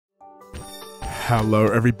Hello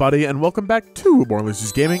everybody and welcome back to More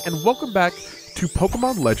Losers Gaming and welcome back to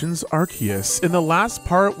Pokemon Legends Arceus. In the last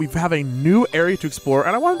part, we have a new area to explore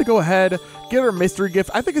and I wanted to go ahead, get our mystery gift.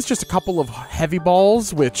 I think it's just a couple of heavy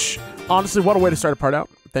balls, which honestly, what a way to start a part out.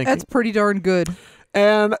 Thank you. That's pretty darn good.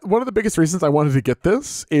 And one of the biggest reasons I wanted to get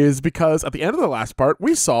this is because at the end of the last part,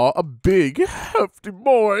 we saw a big, hefty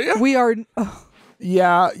boy. We are...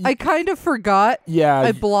 Yeah. I kind of forgot. Yeah.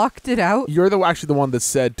 I blocked it out. You're actually the one that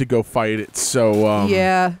said to go fight it, so...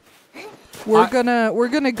 yeah. We're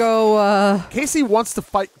gonna go, Casey wants to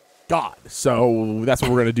fight God, so that's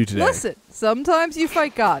what we're gonna do today. Listen, sometimes you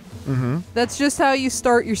fight God. Mm-hmm. That's just how you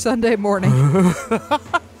start your Sunday morning.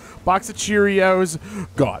 Box of Cheerios,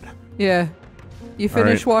 God. Yeah. You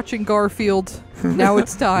finish watching Garfield. Now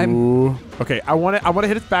it's time. Ooh. Okay, I want to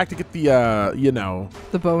hit it back to get the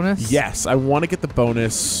the bonus. Yes, I want to get the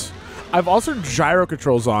bonus. I've also gyro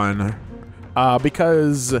controls on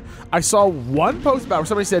because I saw one post about where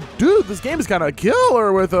somebody said, "Dude, this game is kind of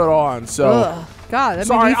killer with it on." So, ugh, God, that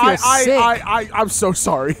sorry, made me feel sick. I'm so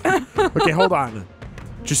sorry. Okay, hold on.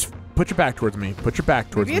 Just put your back towards me. Put your back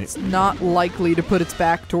towards me. It's not likely to put its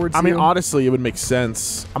back towards you. I mean, honestly, it would make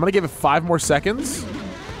sense. I'm gonna give it 5 more seconds.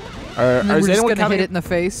 And then is we're just anyone gonna hit counting? it in the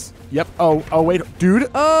face. Yep. Oh, wait, dude.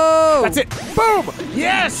 Oh! That's it. Boom!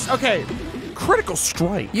 Yes! Okay. Critical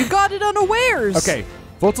strike. You got it unawares. Okay.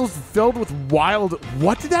 Voltle's filled with wild...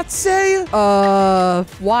 What did that say?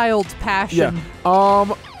 Wild passion.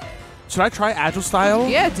 Yeah. Should I try Agile Style?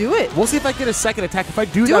 Yeah, do it. We'll see if I get a second attack. If I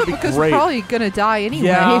do, Do that'd it be because great. we're probably gonna die anyway.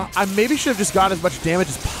 Yeah, I maybe should have just gotten as much damage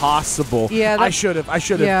as possible. Yeah, I should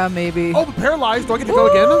have. Yeah, maybe. Oh, but paralyzed. Do I get to go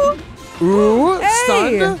again? Ooh, Hey!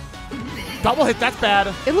 stunned. Double hit. That's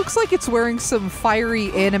bad. It looks like it's wearing some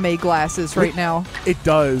fiery anime glasses right now. It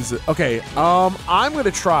does. Okay. I'm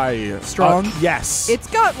gonna try Strong? Yes. It's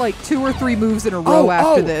got like 2 or 3 moves in a row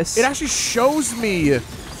after this. It actually shows me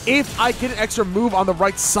if I get an extra move on the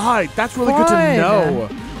right side. That's really good to Fun. know.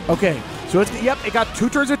 Okay. So it got 2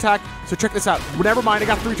 turns to attack. So check this out. Never mind. It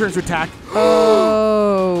got 3 turns to attack.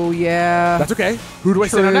 Oh yeah. That's okay. Who do I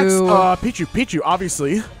send on next? True. Pichu,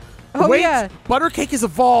 obviously. Oh, Wait, yeah. Buttercake is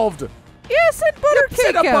evolved. Yeah, send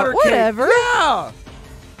Buttercake out. Buttercake. Whatever. Yeah.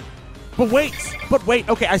 But wait.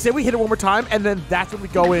 Okay, I say we hit it one more time, and then that's when we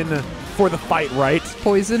go in for the fight, right?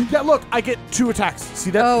 Poison. Yeah, look, I get 2 attacks.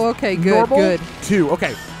 See that? Oh, okay, good, Normal, good. 2.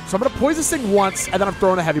 Okay, so I'm gonna poison this thing once, and then I'm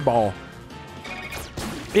throwing a heavy ball.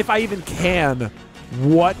 If I even can.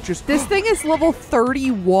 What just... This thing is level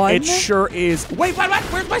 31. It sure is. Wait, what?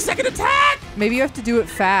 Where's my second attack? Maybe you have to do it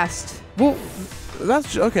fast. Well,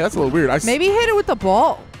 that's okay. That's a little weird. Maybe hit it with the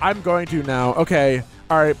ball. I'm going to now. Okay.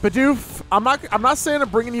 All right, Bidoof. I'm not saying I'm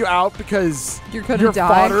bringing you out because You're gonna die.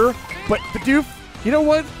 fodder. But Bidoof, you know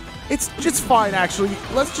what? It's just fine actually.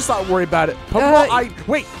 Let's just not worry about it. Pokeball.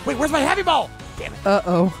 Wait. Where's my heavy ball? Damn it.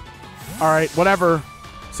 Uh-oh. All right. Whatever.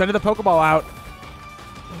 Send the Pokeball out.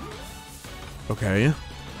 Okay.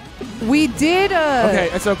 We did Okay,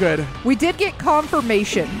 that's so good. We did get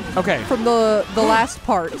confirmation Okay. from the last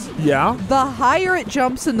part. Yeah. The higher it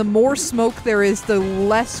jumps and the more smoke there is, the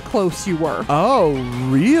less close you were. Oh,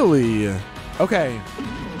 really? Okay.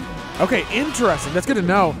 Okay, interesting. That's good to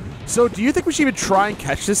know. So, do you think we should even try and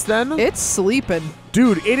catch this then? It's sleeping.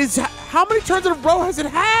 Dude, it is... How many turns in a row has it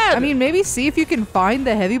had? I mean, maybe see if you can find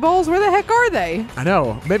the heavy balls. Where the heck are they? I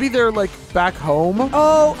know. Maybe they're, like, back home.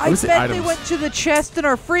 Oh, I Let's see bet they items. went to the chest in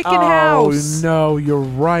our freaking house. Oh, no, you're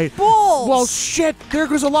right. Balls! Well, shit. There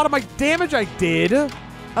goes a lot of my damage I did.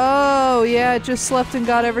 Oh, yeah, it just slept and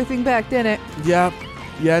got everything back, didn't it? Yeah.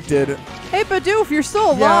 Yeah, it did. Hey, Bidoof, you're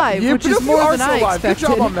still alive, which is more than I expected.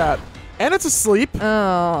 Good job on that. And it's asleep.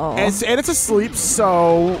 Oh. And it's asleep,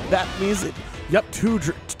 so that means... Yep,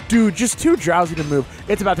 dude, just 2 drowsy to move.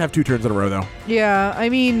 It's about to have 2 turns in a row, though. Yeah, I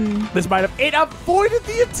mean... This might have... It avoided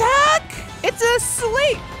the attack! It's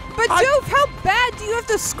asleep! Bidoof, how bad do you have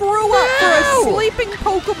to screw up for a sleeping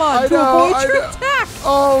Pokemon to avoid your attack?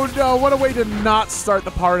 Oh, no. What a way to not start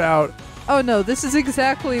the part out. Oh, no. This is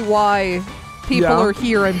exactly why people are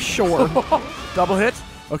here, I'm sure. Double hit.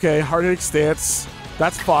 Okay, hard-hitting stance.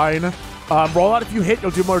 That's fine. Roll out if you hit,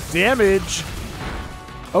 you'll do more damage.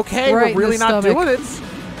 Okay, Right we're really in the not stomach. doing it.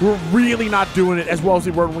 We're really not doing it as well as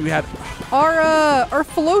we were when we had... Our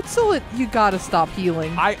Floatzel, you gotta stop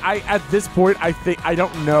healing. I at this point, I think... I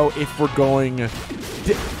don't know if we're going...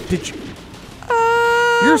 Did you...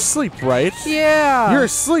 You're asleep, right? Yeah. You're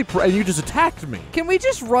asleep, and you just attacked me. Can we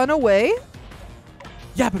just run away?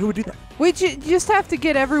 Yeah, but who would do that? We just have to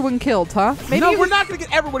get everyone killed, huh? No, we're not going to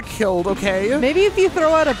get everyone killed, okay? Maybe if you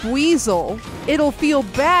throw out a Weasel, it'll feel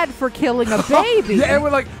bad for killing a baby. Yeah, and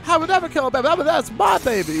we're like, I would never kill a baby. That's my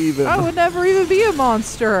baby, even. I would never even be a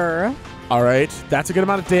monster. All right, that's a good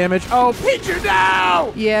amount of damage. Oh, Pichu,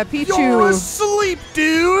 no! Yeah, Pichu. You're asleep,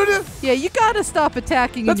 dude. Yeah, you gotta stop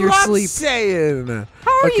attacking That's in your what sleep. I'm saying.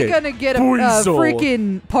 How are you gonna get a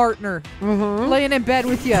freaking partner laying in bed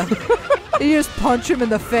with you? And you just punch him in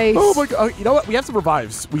the face. Oh my god! Oh, you know what? We have some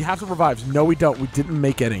revives. We have some revives. No, we don't. We didn't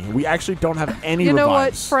make any. We actually don't have any. You know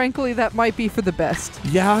revives. what? Frankly, that might be for the best.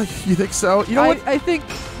 Yeah, you think so? You know what? I think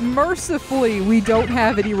mercifully we don't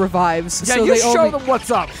have any revives. Yeah, so you they show only... them what's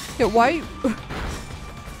up. Yeah, why?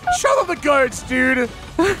 Show them the goods, dude.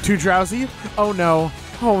 Too drowsy? Oh no.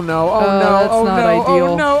 Oh no, oh no, that's oh not no, ideal.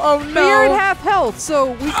 oh no, oh no. But you're at half health,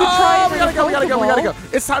 so we could try we gotta go, we gotta go, we gotta go.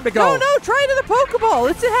 It's time to go. No, try another Pokeball.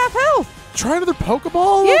 It's at half health. Try another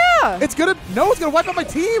Pokeball? Yeah. It's gonna wipe out my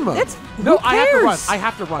team. Who I have to run. cares? I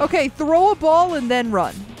have to run. Okay, throw a ball and then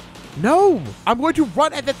run. No, I'm going to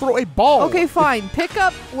run and then throw a ball. Okay, fine.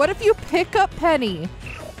 What if you pick up Penny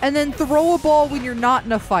and then throw a ball when you're not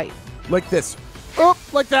in a fight? Like this. Oh,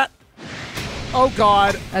 like that. Oh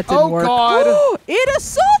god. That didn't work. God. It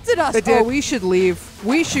assaulted us. It did. Oh, we should leave.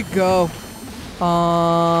 We should go.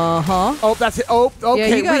 Uh-huh. Oh, that's it. Oh, okay.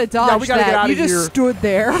 Yeah, you gotta dodge we gotta that. get out You of just here. stood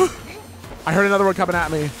there. I heard another one coming at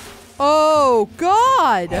me. Oh,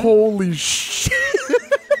 God. Holy shit.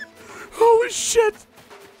 Holy shit.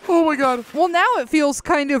 Oh my god. Well, now it feels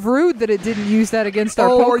kind of rude that it didn't use that against our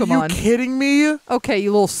Are Pokemon. you kidding me? Okay,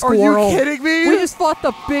 you little Are squirrel. you kidding me? We just fought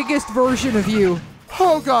the biggest version of you.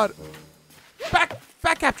 Oh god. Back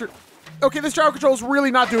capture. Okay, this gyro control is really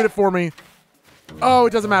not doing it for me. Oh, it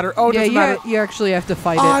doesn't matter. Oh, it doesn't matter. You actually have to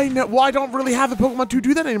fight it. I know. Well, I don't really have the Pokemon to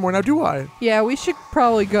do that anymore now, do I? Yeah, we should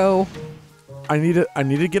probably go. I need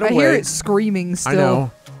to get away. I hear it screaming still. I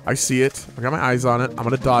know. I see it. I got my eyes on it. I'm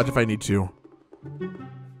gonna dodge if I need to.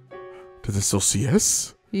 Does it still see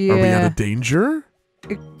us? Yeah. Are we out of danger?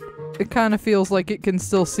 It kind of feels like it can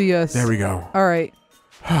still see us. There we go. All right.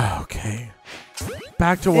 Okay.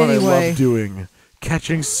 Back to what I love doing.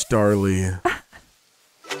 Catching Starly.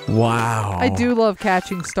 Wow. I do love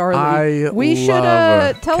catching Starly. We should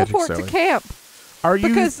love teleport catching to Starly. camp. Are you?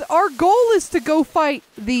 Because our goal is to go fight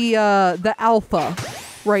the alpha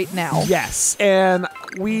right now. Yes, and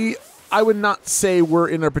I would not say we're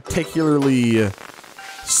in a particularly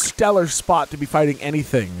stellar spot to be fighting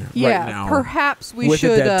anything right now. Perhaps we with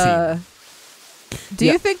should. a dead team. Do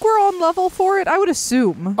you think we're on level for it? I would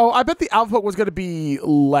assume. Oh, I bet the alpha was going to be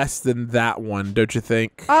less than that one, don't you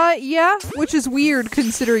think? Yeah, which is weird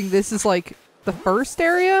considering this is like the first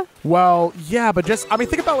area. Well, yeah, but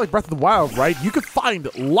think about like Breath of the Wild, right? You could find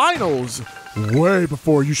Lynels way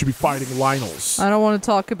before you should be fighting Lynels. I don't want to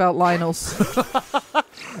talk about Lynels.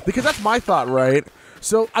 Because that's my thought, right?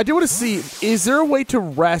 So I do want to see, is there a way to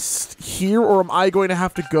rest here, or am I going to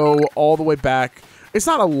have to go all the way back? It's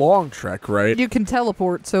not a long trek, right? You can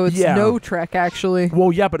teleport, so it's no trek, actually.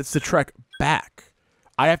 Well, yeah, but it's the trek back.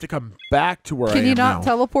 I have to come back to where I am Can you not now.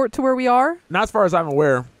 teleport to where we are? Not as far as I'm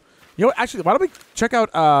aware. You know what? Actually, why don't we check out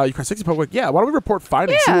you got 60 Pokemon? Yeah, why don't we report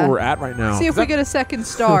findings, see where we're at right now? See if we get a second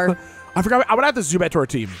star. I forgot. I'm going to have to zoom back to our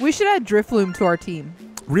team. We should add Drifloom to our team.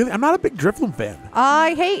 Really? I'm not a big Drifloom fan.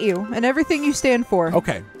 I hate you and everything you stand for.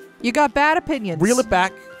 Okay. You got bad opinions. Reel it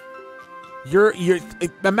back. You're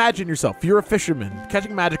imagine yourself. You're a fisherman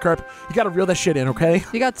catching Magikarp. You got to reel that shit in, okay?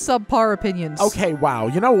 You got subpar opinions. Okay, wow.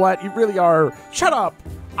 You know what? You really are. Shut up.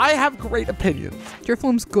 I have great opinions.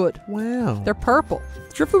 Drifloom's good. Wow. They're purple.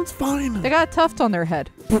 Drifloom's fine. They got a tuft on their head.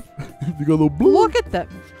 You got a little blue. Look at them.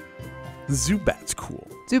 Zubat's cool.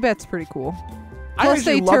 Zubat's pretty cool. I Plus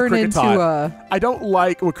they love turn Kricketot. into I don't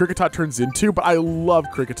like what Kricketot turns into, but I love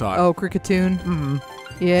Kricketot. Oh, Cricketoon. Mm-hmm.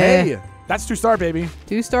 Yeah. Hey, that's 2-star, baby.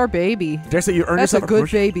 2-star baby. Dare say you earn That's a yourself good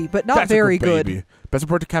promotion. baby, but not That's very a good. Baby. Best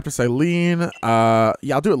report to Captain Silene.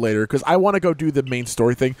 Yeah, I'll do it later because I want to go do the main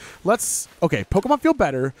story thing. Okay, Pokemon feel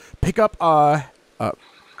better. Pick up oh,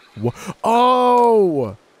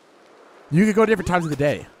 you could go different times of the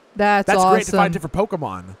day. That's awesome. Great to find different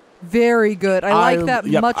Pokemon. Very good. I like that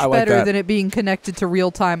much I like better that. than it being connected to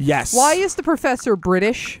real time. Yes. Why is the professor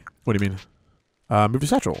British? What do you mean? Move to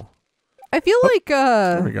Satchel. I feel like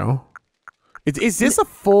there we go. Is this a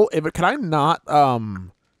full? Can I not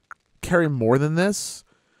carry more than this?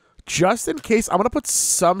 Just in case, I'm gonna put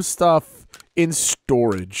some stuff in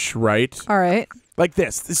storage, right? All right. Like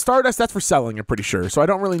this. The Stardust, that's for selling, I'm pretty sure. So I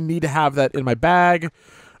don't really need to have that in my bag.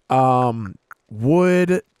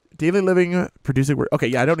 Wood, daily living, producing work. Okay,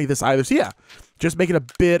 yeah, I don't need this either. So yeah, just making a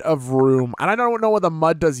bit of room. And I don't know what the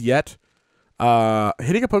mud does yet.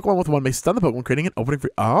 Hitting a Pokemon with one may stun the Pokemon, creating an opening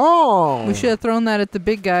for... Oh! We should have thrown that at the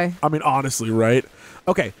big guy. I mean, honestly, right?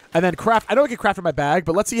 Okay, and then craft. I know I can craft in my bag,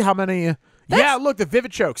 but let's see how many... Yeah, look, the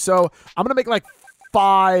Vivid Choke. So I'm going to make like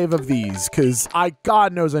 5 of these because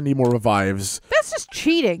God knows I need more revives. That's just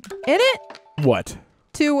cheating, isn't it? What?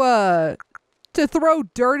 To throw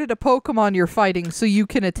dirt at a Pokemon you're fighting so you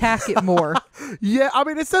can attack it more. Yeah, I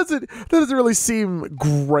mean, it doesn't really seem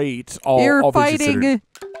great. You're all fighting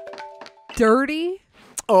dirty?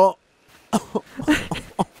 Oh.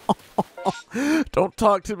 Don't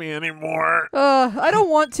talk to me anymore. I don't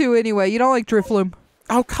want to anyway. You don't like Drifloom.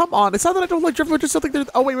 Oh, come on. It's not that I don't like Drifloom, just something that...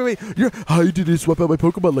 Oh, wait. I didn't swap out my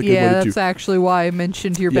Pokemon like I wanted to. That's actually why I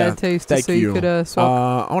mentioned your bad taste, so you could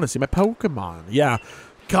swap. I want to see my Pokemon. Yeah.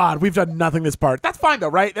 God, we've done nothing this part. That's fine, though,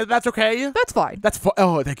 right? That's okay? That's fine. That's fine.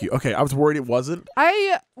 Oh, thank you. Okay, I was worried it wasn't.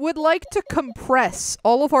 I would like to compress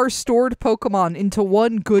all of our stored Pokemon into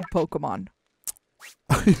one good Pokemon.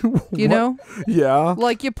 You know? Yeah.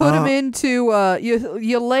 Like you put them into,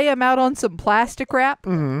 you lay them out on some plastic wrap,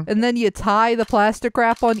 and then you tie the plastic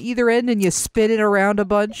wrap on either end and you spin it around a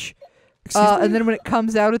bunch. And then when it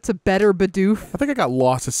comes out, it's a better Bidoof. I think I got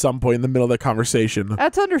lost at some point in the middle of that conversation.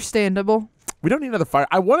 That's understandable. We don't need another fire.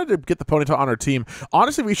 I wanted to get the Ponyta on our team.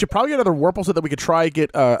 Honestly, we should probably get another Wurple so that we could try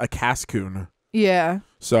get a Cascoon. Yeah.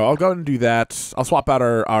 So I'll go ahead and do that. I'll swap out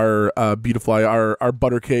our Beautifly, our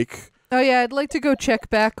Buttercake. Oh yeah, I'd like to go check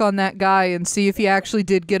back on that guy and see if he actually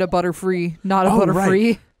did get a Butterfree, not a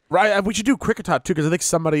Butterfree. Right, we should do Kricketot too, because I think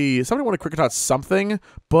somebody wanted Kricketot something,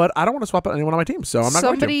 but I don't want to swap out anyone on my team, so I'm not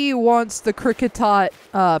going to. Somebody wants the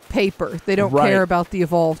Kricketot paper. They don't care about the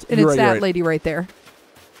evolved, and it's that lady right there.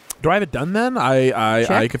 Do I have it done then?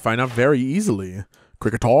 I could find out very easily.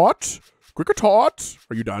 Kricketot,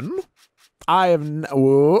 are you done? I have not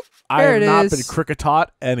been Kricketot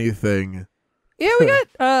anything. Yeah, we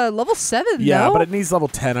got level 7. Yeah, no? but it needs level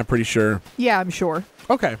 10. I'm pretty sure. Yeah, I'm sure.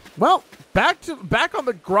 Okay, well, back on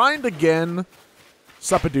the grind again.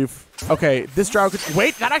 Suppadoof. Okay, this Dragon.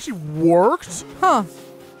 Wait, that actually worked. Huh.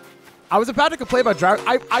 I was about to complain about Dragon.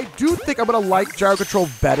 I do think I'm gonna like Gyro Control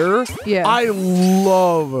better. Yeah. I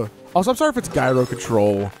love. Also, I'm sorry if it's Gyro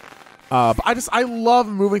Control. But I love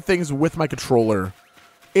moving things with my controller.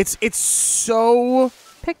 It's so.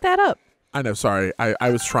 Pick that up. I know. Sorry, I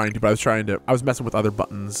was trying to, but I was messing with other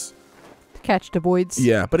buttons. To catch the voids.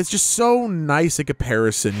 Yeah, but it's just so nice in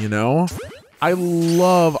comparison, you know. I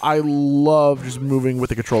love just moving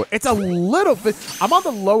with the controller. It's a little bit. I'm on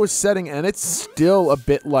the lowest setting, and it's still a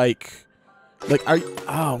bit like,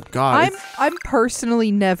 oh god. I'm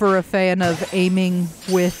personally never a fan of aiming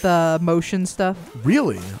with motion stuff.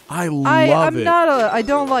 Really, I love it. I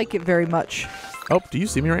don't like it very much. Oh, do you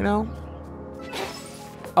see me right now?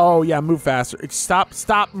 Oh yeah, move faster.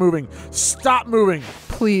 Stop moving. Stop moving.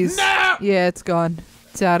 Please. No! Yeah, it's gone.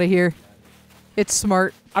 It's out of here. It's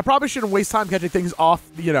smart. I probably shouldn't waste time catching things off,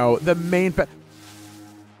 the main...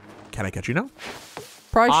 Can I catch you now?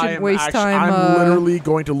 Probably shouldn't waste time. I'm literally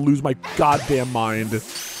going to lose my goddamn mind.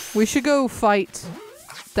 We should go fight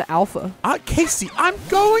the alpha. Casey, I'm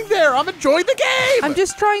going there. I'm enjoying the game. I'm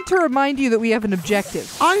just trying to remind you that we have an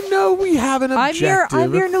objective. I know we have an objective.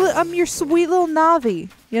 I'm your sweet little Navi,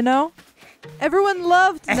 you know? Everyone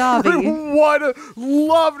loved Navi. Everyone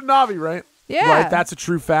loved Navi, right? Yeah. Right, that's a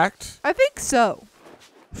true fact. I think so.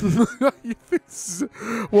 You think so?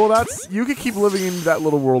 Well, you can keep living in that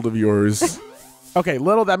little world of yours. Okay,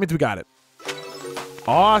 that means we got it.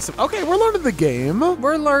 Awesome. Okay, we're learning the game.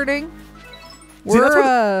 We're learning.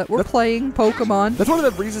 We're playing Pokemon. That's one of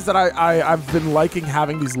the reasons that I've been liking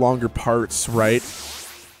having these longer parts, right?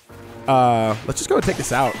 Let's just go and take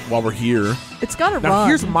this out while we're here. It's gotta run. Now,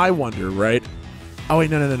 here's my wonder, right? Oh, wait,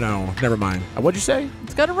 no. Never mind. What'd you say?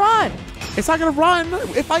 It's gotta run. It's not gonna run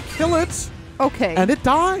if I kill it. Okay. And it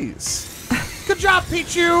dies. Good job,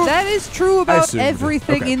 Pichu! That is true about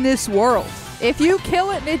everything in this world. If you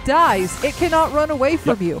kill it and it dies, it cannot run away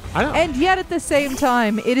from you. I know. And yet at the same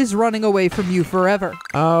time, it is running away from you forever.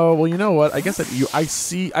 Oh, well, you know what? I guess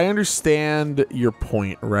I understand your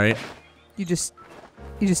point, right? You just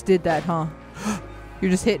did that, huh?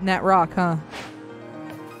 You're just hitting that rock, huh?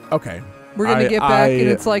 Okay. We're going to get back, and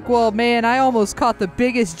it's like, well, man, I almost caught the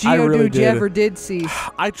biggest Geodude you ever did see.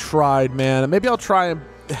 I tried, man. Maybe I'll try and...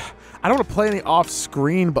 I don't want to play any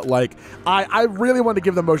off-screen, but, I really want to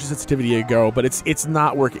give the motion sensitivity a go, but it's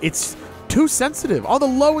not working. It's too sensitive. On the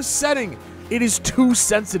lowest setting, it is too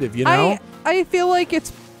sensitive, you know? I feel like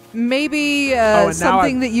it's maybe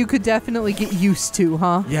something that you could definitely get used to,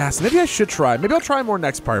 huh? Yes, maybe I should try. Maybe I'll try more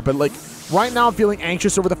next part, but, right now I'm feeling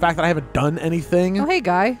anxious over the fact that I haven't done anything. Oh, hey,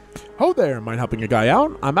 guy. Oh there, mind helping a guy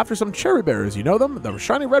out? I'm after some cherry bears. You know them? The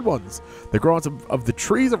shiny red ones. They grow on some of the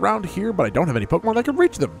trees around here, but I don't have any Pokemon that can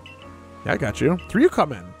reach them. Yeah, I got you. 3 you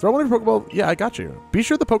come in. Throw one of your Pokeball. Yeah, I got you. Be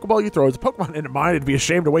sure the Pokeball you throw is a Pokemon in mind. It'd be a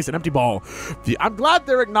shame to waste an empty ball. I'm glad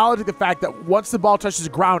they're acknowledging the fact that once the ball touches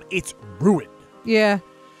the ground, it's ruined. Yeah.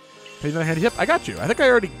 Take another handy tip. I got you. I think I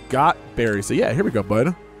already got berries. So yeah, here we go,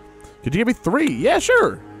 bud. Could you give me 3? Yeah,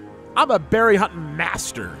 sure. I'm a berry hunting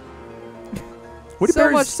master. What do So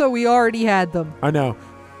berries? much so we already had them. I know.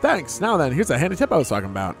 Thanks. Now then, here's a handy tip I was talking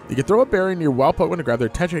about. You can throw a berry near wild Pokemon to grab their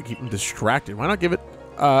attention and keep them distracted. Why not give it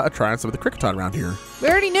a try on some of the Kricketot around here? We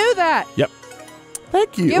already knew that. Yep.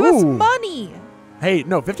 Thank you. Give us money. Hey,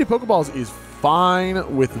 no, 50 Pokeballs is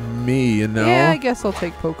fine with me, you know? Yeah, I guess I'll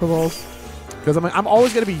take Pokeballs. Because I'm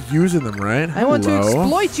always going to be using them, right? I want to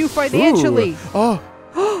exploit you financially. Ooh.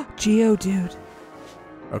 Oh. Geodude.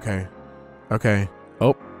 Okay. Okay.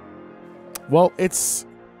 Oh. Well, it's...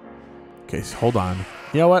 Okay, hold on.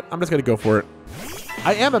 You know what? I'm just going to go for it.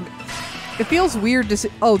 I am a... It feels weird to see.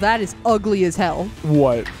 Oh, that is ugly as hell.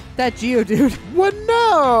 What? That Geodude. What?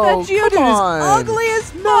 No. That Geodude Come is on. ugly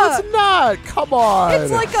as fuck. No, it's not. Come on.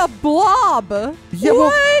 It's like a blob. Yeah,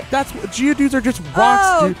 what? Well, that's what Geodudes are, just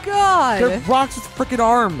rocks, Oh, dude. God. They're rocks with freaking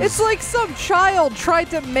arms. It's like some child tried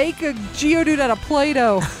to make a Geodude out of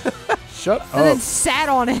Play-Doh Shut up. and then sat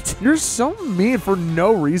on it. You're so mean for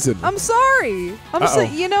no reason. I'm sorry.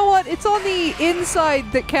 You know what? It's on the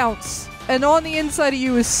inside that counts. And on the inside of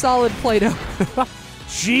you is solid Play-Doh.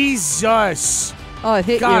 Jesus. Oh, it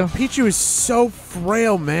hit God, you. Pichu is so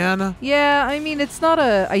frail, man. Yeah, I mean, it's not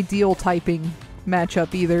a ideal typing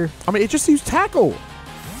matchup either. I mean, it just seems tackle.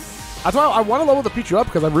 That's why I want to level the Pichu up,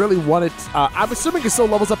 because I really want it. I'm assuming it still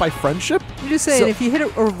levels up by friendship. I'm just saying, if you hit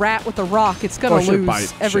a rat with a rock, it's going to lose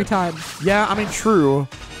bite. every time. Yeah, I mean, true. All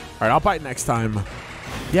right, I'll bite next time.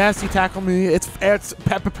 Yes, you tackle me. It's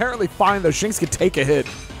apparently fine, though. Shinx can take a hit.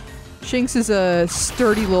 Shinx is a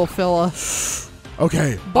sturdy little fella.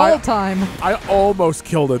 Okay. Ball time. I almost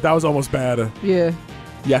killed it. That was almost bad. Yeah.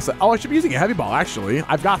 Yes. Oh, I should be using a heavy ball, actually.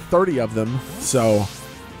 I've got 30 of them, so.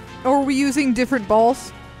 Or are we using different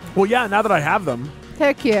balls? Well, yeah, now that I have them.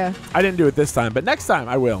 Heck yeah. I didn't do it this time, but next time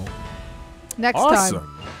I will. Next Awesome.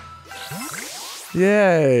 time.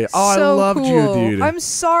 Yay. Oh, So I love cool. Geodude. I'm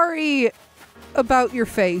sorry about your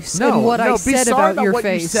face and what I said about your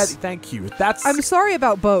face. You said. Thank you. I'm sorry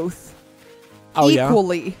about both. Oh,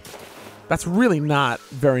 equally. Yeah? That's really not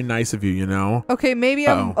very nice of you, you know? Okay, maybe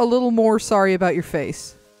I'm a little more sorry about your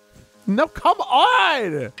face. No, come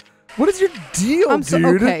on! What is your deal,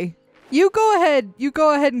 dude? Okay. You go ahead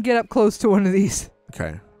and get up close to one of these.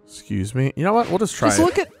 Okay. Excuse me. You know what? We'll just try it. Just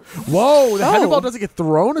look at... Whoa, the heavy ball doesn't get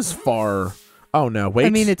thrown as far. Oh, no. Wait.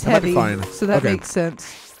 I mean, it's heavy, fine. so that makes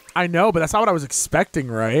sense. I know, but that's not what I was expecting,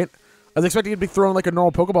 right? I was expecting it to be thrown like a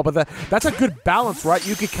normal Pokeball, but that's a good balance, right?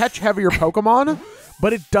 You could catch heavier Pokemon,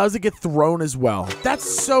 but it doesn't get thrown as well. That's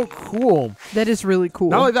so cool. That is really cool.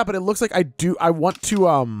 Not only that, but it looks like I want to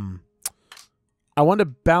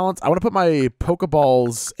balance. I want to put my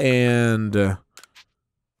Pokeballs and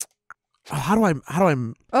how do I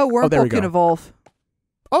Oh, Wurmple can evolve.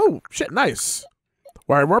 Oh, shit, nice.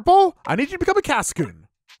 All right, Wurmple, I need you to become a Cascoon.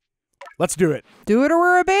 Let's do it. Do it or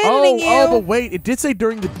we're abandoning you. Oh, but wait, it did say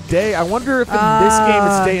during the day. I wonder if in this game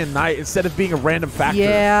it's day and night instead of being a random factor.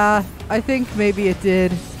 Yeah, I think maybe it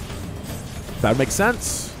did. That would make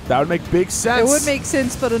sense. That would make big sense. It would make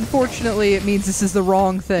sense, but unfortunately it means this is the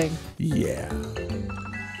wrong thing. Yeah.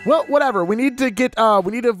 Well, whatever. We need to get,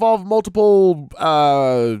 we need to evolve multiple,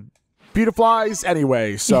 Beautiflies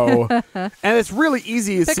anyway, so. And it's really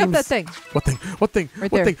easy, it seems. Pick up that thing. What thing? What thing?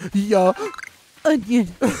 Right what there. thing? Yeah. Onion.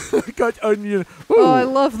 Got onion. Ooh. Oh, I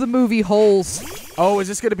love the movie Holes. Oh, is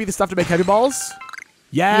this going to be the stuff to make heavy balls?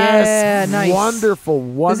 Yes. Yeah, nice. Wonderful,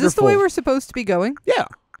 wonderful. Is this the way we're supposed to be going? Yeah.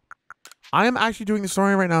 I am actually doing the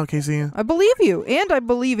story right now, Casey. I believe you, and I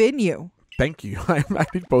believe in you. Thank you. I'm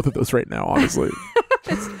acting both of those right now, honestly.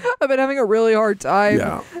 I've been having a really hard time.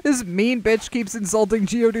 Yeah. This mean bitch keeps insulting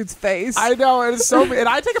Geodude's face. I know, and it's so and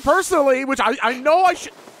I take it personally, which I know I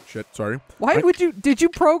should. Shit, sorry. Why would you? Did you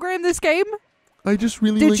program this game? I just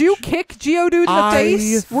really Did you kick Geodude in the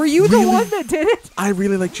face? Were you the one that did it? I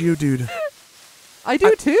really like Geodude. I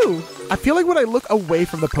do too. I feel like when I look away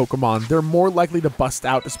from the Pokemon, they're more likely to bust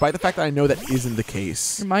out, despite the fact that I know that isn't the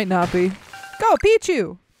case. It might not be. Go,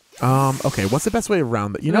 Pichu! Okay, what's the best way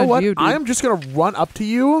around that? You know what? I am just gonna run up to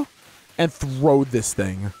you and throw this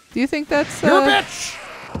thing. Do you think that's You're a bitch!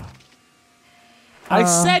 I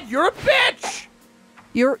said you're a bitch!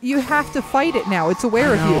 You have to fight it now. It's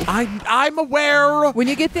aware of you. I'm aware. When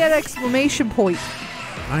you get that exclamation point.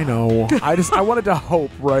 I know. I wanted to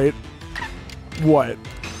hope, right? What?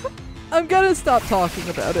 I'm gonna stop talking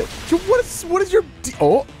about it. So what is your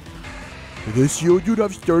oh? This Geodude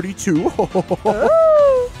has 32.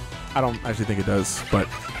 I don't actually think it does, but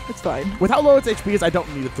It's fine. with how low its HP is, I don't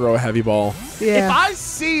need to throw a heavy ball. Yeah.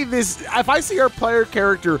 If I see our player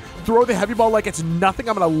character throw the heavy ball like it's nothing,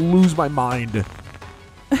 I'm going to lose my mind.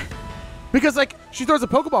 Because, like, she throws a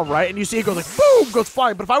Pokeball, right? And you see it goes like, boom, goes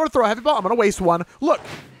flying. But if I were to throw a heavy ball, I'm going to waste one. Look.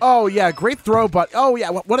 Oh, yeah, great throw, but, oh,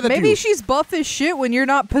 yeah, what did that do? Maybe she's buff as shit when you're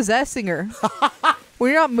not possessing her.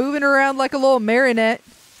 When you're not moving around like a little marionette.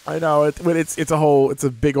 I know. It's a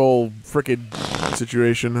big old frickin'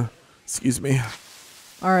 situation. Excuse me.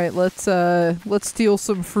 All right, let's steal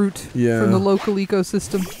some fruit from the local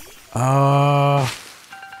ecosystem.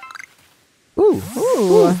 Ooh,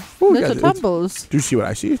 Little tumbles. Do you see what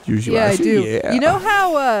I see? Do you see Yeah, what I I see? do. Yeah. You know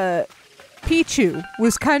how Pichu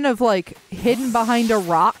was kind of like hidden behind a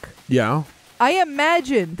rock? Yeah. I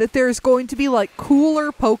imagine that there's going to be like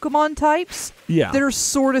cooler Pokemon types Yeah. that are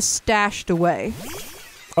sort of stashed away.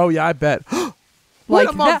 Oh, yeah, I bet. Like Wait,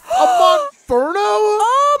 a that. Monferno?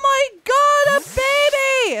 Oh my god, a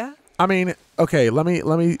baby! I mean, okay, let me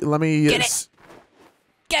Get it.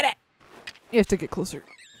 Get it! You have to get closer.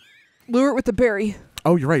 Lure it with the berry.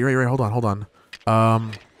 Oh, you're right. Hold on.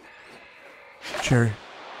 Cherry.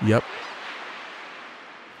 Yep.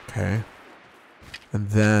 Okay. And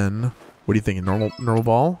then, what are you thinking? Normal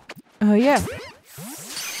ball? Oh yeah.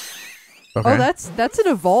 Okay. Oh, that's an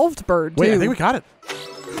evolved bird too. Wait, I think we got it.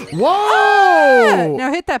 Whoa! Ah!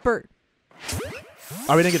 Now hit that bird.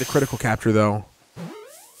 Oh, we didn't get the critical capture though.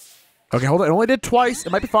 Okay, hold on. It only did twice.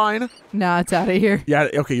 It might be fine. Nah, it's out of here. Yeah.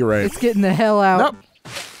 Okay, you're right. It's getting the hell out.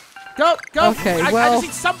 Nope. Go. Okay, I well, just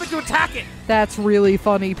need something to attack it. That's really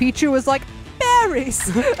funny. Pichu was like, berries.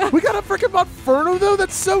 We got a freaking Monferno though.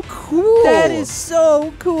 That's so cool. That is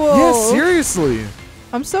so cool. Yeah, seriously.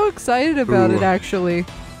 I'm so excited about it, actually.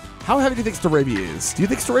 How heavy do you think Staravia is? Do you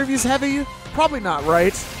think Staravia is heavy? Probably not,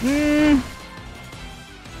 right?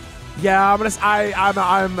 Yeah, I'm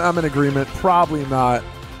in agreement. Probably not.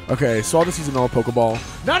 Okay, so I'll just use a normal Pokeball.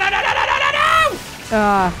 No!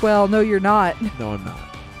 Well, no, you're not. No, I'm not.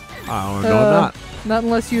 I'm not. Not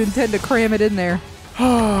unless you intend to cram it in there.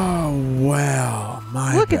 Oh, well,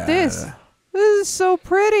 my Look bad. at this. This is so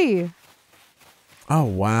pretty. Oh,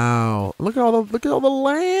 wow. Look at all the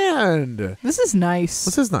land. This is nice.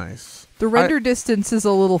 This is nice. The render distance is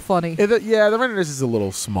a little funny. The render distance is a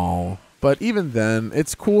little small. But even then,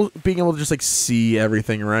 it's cool being able to just, like, see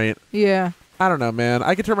everything, right? Yeah. I don't know, man.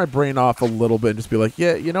 I could turn my brain off a little bit and just be like,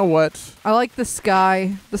 yeah, you know what? I like the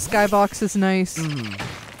sky. The skybox is nice.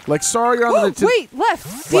 Like, sorry you're on the... Wait,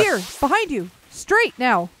 left. Deer, behind you. Straight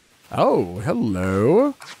now. Oh,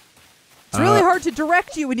 hello. It's really hard to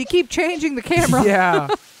direct you when you keep changing the camera. Yeah,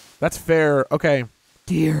 that's fair. Okay.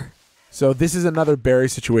 Deer. So this is another berry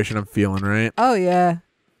situation I'm feeling, right? Oh, yeah.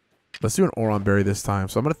 Let's do an Oron berry this time.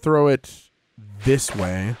 So I'm going to throw it this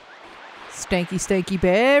way. Stanky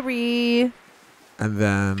berry. And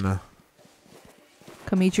then...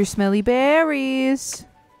 Come eat your smelly berries.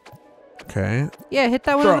 Okay. Yeah, hit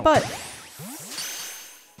that one in the butt.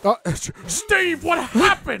 Steve, what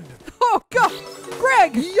happened? Oh, God.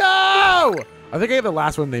 Greg. Yo! I think I have the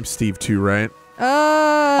last one named Steve too, right?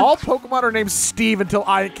 All Pokemon are named Steve until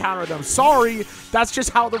I encounter them. Sorry, that's just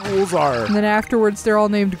how the rules are. And then afterwards, they're all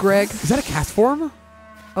named Greg. Is that a cast form?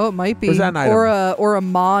 Oh, it might be. Or is that an item? Or a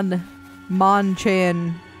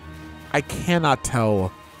Mon-chan. I cannot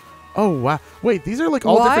tell. Oh, wow. Wait, these are like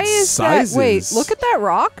all Why different is sizes. That? Wait, look at that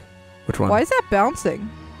rock. Which one? Why is that bouncing?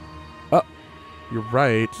 You're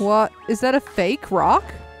right. What? Is that a fake rock?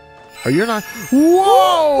 Are you not?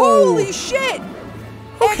 Whoa! Holy shit!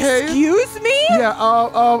 Okay. Excuse me? Yeah,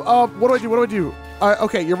 what do I do?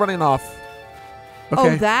 Okay, you're running off.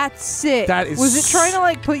 Okay. Oh, that's it. That is... Was it trying to,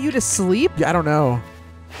 like, put you to sleep? Yeah, I don't know.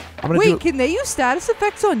 I'm gonna Wait, can they use status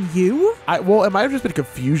effects on you? Well, it might have just been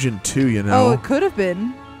confusion, too, you know? Oh, it could have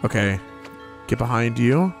been. Okay. Get behind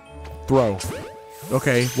you. Throw.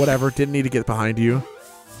 Okay, whatever. Didn't need to get behind you.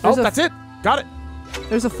 That's it. Got it.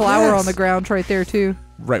 There's a flower on the ground right there, too.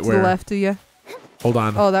 Right to where? the left of you. Hold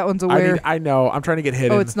on. Oh, that one's aware. I know. I'm trying to get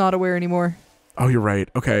hidden. Oh, it's not aware anymore. Oh, you're right.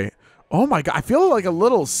 Okay. Oh, my God. I feel like a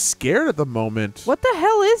little scared at the moment. What the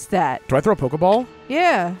hell is that? Do I throw a Pokeball?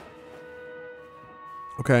 Yeah.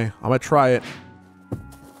 Okay. I'm going to try it.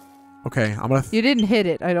 Okay. I'm going to... You didn't hit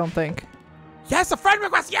it, I don't think. Yes, a friend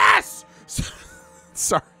request. Yes!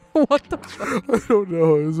 Sorry. What the fuck? I don't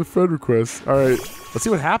know. It was a friend request. All right. Let's see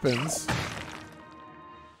what happens.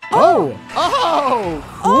 Oh! Oh!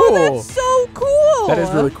 Cool. Oh, that's so cool! That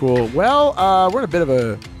is really cool. Well, we're in a bit of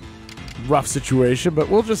a rough situation, but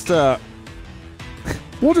we'll just go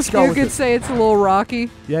You with could it. say it's a little rocky.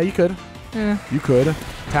 Yeah, you could. Yeah. You could.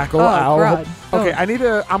 Tackle. Oh, Ow. God. Okay,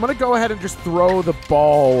 Oh. I'm going to go ahead and just throw the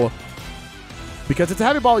ball Because it's a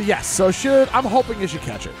heavy ball, yes. So I'm hoping you should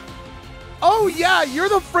catch it. Oh, yeah, you're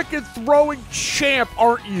the freaking throwing champ,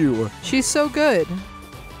 aren't you? She's so good.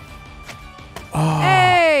 Oh.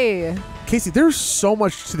 Hey! Casey, there's so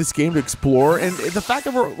much to this game to explore, and the fact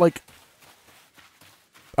that we're like...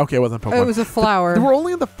 Okay, it wasn't Pokemon. It was a flower. We're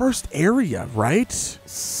only in the first area, right?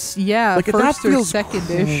 Yeah, like, first that feels or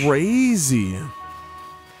second-ish. Crazy.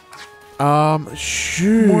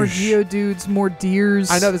 Shoosh. More Geodudes, more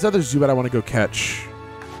deers. I know, there's other Zubat I want to go catch.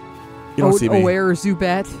 You don't see me. Aware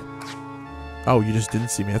Zubat. Oh, you just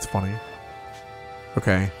didn't see me. That's funny.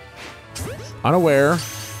 Okay. Unaware,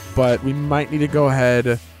 but we might need to go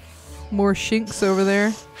ahead. More Shinx over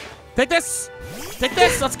there. Take this! Take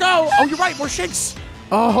this! Let's go! Oh, you're right. More Shinx!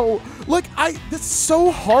 Oh, look, this is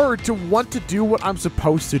so hard to want to do what I'm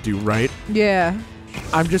supposed to do, right? Yeah.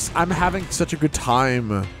 I'm having such a good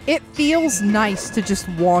time. It feels nice to just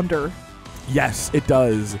wander. Yes, it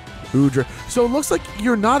does. Oodra. So it looks like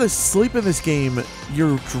you're not asleep in this game.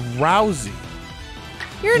 You're drowsy.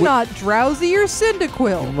 You're not drowsy, you're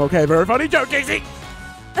Cyndaquil. Okay, very funny joke, Casey.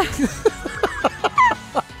 All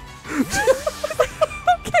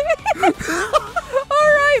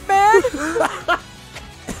right, man.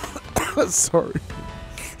 Sorry.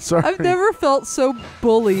 I've never felt so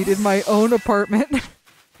bullied in my own apartment.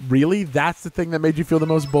 Really? That's the thing that made you feel the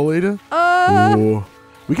most bullied? Ooh. I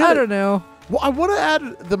don't know. Well, I want to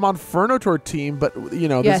add the Monferno to our team, but, you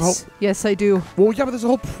know, there's a whole... Yes, I do. Well, yeah, but there's a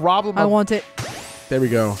whole problem. I want it. There we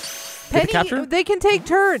go. Penny, capture? they can take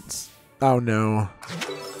turns. Oh, no.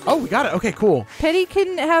 Oh, we got it. Okay, cool. Penny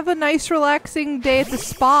can have a nice, relaxing day at the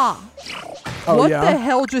spa. Oh, what yeah? the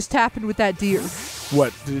hell just happened with that deer?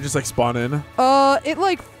 What? Did it just, like, spawn in? It,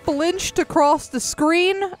 like, flinched across the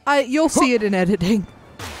screen. You'll see it in editing.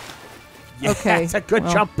 Yeah, okay. It's a good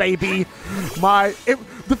jump, baby.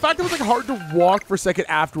 The fact that it was, like, hard to walk for a second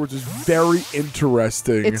afterwards is very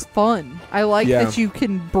interesting. It's fun. I like that you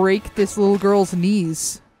can break this little girl's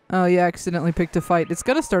knees. Oh, you accidentally picked a fight. It's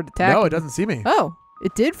gonna start attacking. No, it doesn't see me. Oh,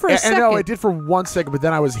 it did for a second. No, it did for 1 second, but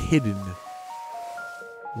then I was hidden.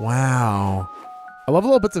 Wow. I love the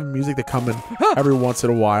little bits of music that come in every once in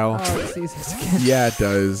a while. Oh, it sees us again. Yeah, it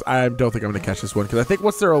does. I don't think I'm going to catch this one, because I think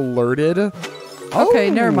once they're alerted... Okay,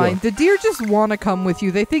 never mind. The deer just want to come with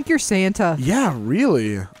you. They think you're Santa. Yeah,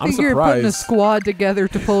 really. I'm surprised. You're putting a squad together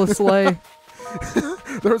to pull a sleigh.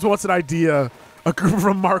 There was once an idea. A group of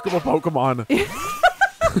remarkable Pokemon.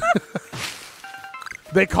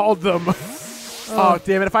 They called them... Oh,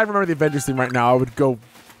 damn it. If I remember the Avengers theme right now, I would go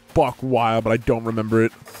buck wild, but I don't remember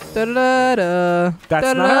it. Da-da-da-da.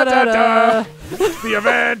 That's Da-da-da-da-da. the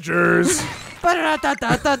Avengers.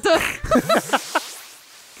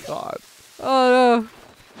 God. Oh, no.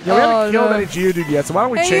 Yeah, we haven't killed any Geodude yet, so why don't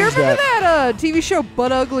we Hey, you change remember that? that TV show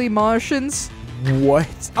Butt Ugly Martians?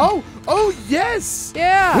 What? Oh, yes.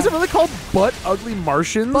 Yeah. Was it really called Butt Ugly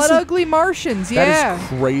Martians? Butt Ugly Martians, yeah. That is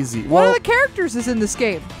crazy. One of the characters is in this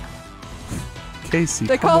game. Casey,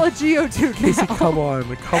 They call it Geodude Casey, now. come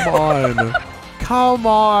on. Come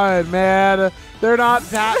on, man. They're not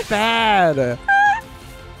that bad.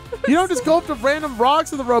 You don't just go up to random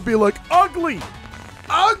rocks in the road and be like, ugly.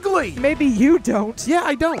 Ugly. Maybe you don't. Yeah,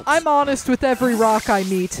 I don't. I'm honest with every rock I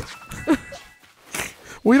meet.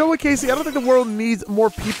 Well, you know what, Casey? I don't think the world needs more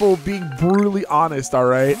people being brutally honest, all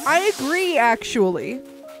right? I agree, actually.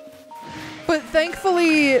 But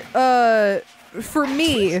thankfully, for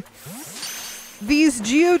me, these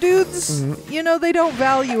Geodudes, you know, they don't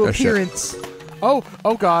value appearance. Oh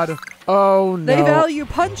God. Oh, no. They value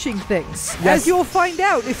punching things, Yes. as you'll find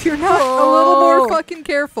out if you're not a little more fucking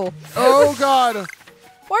careful. Oh, God.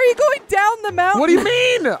 Why are you going down the mountain? What do you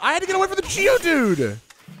mean? I had to get away from the Geodude.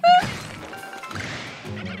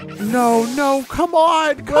 No, come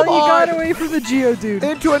on, Well, you got away from the Geodude.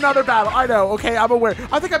 Into another battle. I know, okay, I'm aware.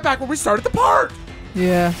 I think I'm back where we started the part.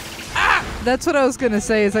 Yeah. Ah! That's what I was going to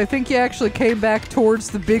say, is I think you actually came back towards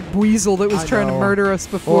the big weasel that was trying to murder us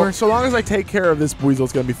before. Well, so long as I take care of this weasel,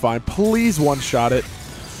 it's going to be fine. Please one-shot it.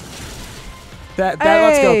 Let's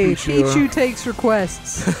go, Pichu. Pichu takes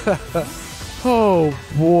requests. Oh,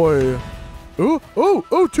 boy. Ooh,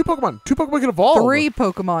 two Pokemon. Two Pokemon can evolve. 3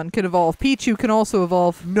 Pokemon can evolve. Pichu can also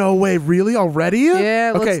evolve. No way, really? Already?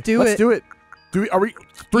 Yeah, okay, let's do it. Are we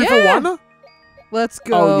 3 for 1? Let's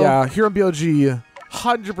go. Oh, yeah. Here on BLG,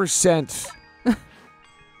 100%.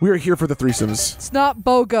 We are here for the threesomes. It's not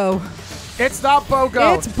Bogo. It's not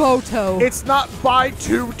Bogo. It's Boto. It's not Buy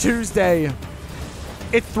 2 Tuesday.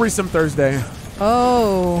 It's Threesome Thursday.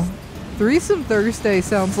 Oh. Threesome Thursday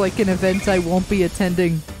sounds like an event I won't be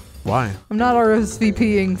attending. Why? I'm not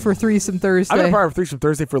RSVPing for Threesome Thursday. I've been part of Threesome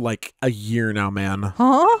Thursday for like a year now, man.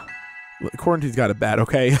 Huh? Quarantine's got it bad,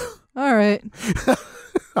 okay? All right.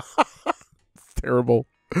 Terrible.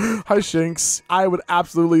 Hi, Shinx. I would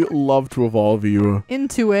absolutely love to evolve you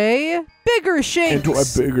Into a bigger Shinx. into a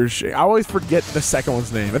bigger Shinx. I always forget the second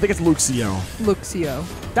one's name. I think it's Luxio. Luxio.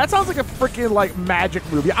 That sounds like a freaking like magic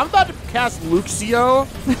movie. I'm about to cast Luxio.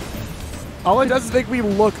 All it does is make me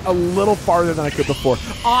look a little farther than I could before.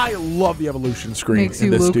 I love the evolution screen Makes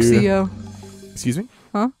in you this Luxio. dude. Excuse me?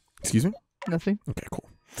 Huh? Excuse me? Nothing. Okay, cool.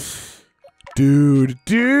 Dude.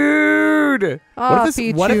 Ah, What if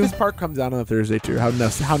Pichu. this part comes out on a Thursday too? How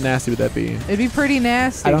nasty would that be? It'd be pretty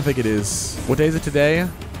nasty. I don't think it is. What day is it today?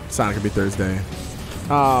 It's not gonna be Thursday.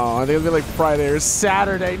 Oh, I think it'll be like Friday or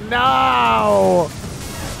Saturday. No!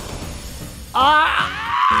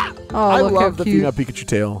 Ah! Oh, I look love how the cute. female Pikachu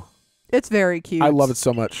tail. It's very cute. I love it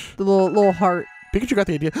so much. The little heart. Pikachu got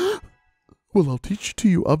the idea. Well, I'll teach it to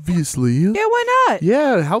you, obviously. Yeah, why not?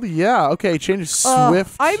 Yeah, hell yeah. Okay, change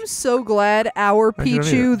Swift. I'm so glad our I don't either.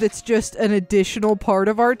 Pichu that's just an additional part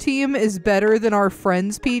of our team is better than our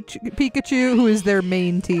friend's Pikachu, who is their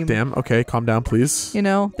main team. Damn, okay, calm down, please. You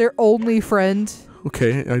know, their only friend,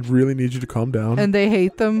 Okay, I really need you to calm down. and they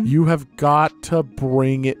hate them. You have got to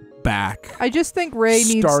bring it back. I just think Ray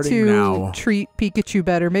needs Starting to now. treat Pikachu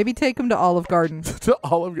better. Maybe take him to Olive Garden. To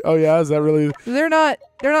all of you. Oh, yeah, is that really... They're not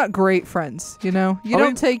great friends, you know? You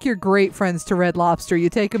don't take your great friends to Red Lobster.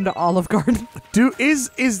 You take them to Olive Garden.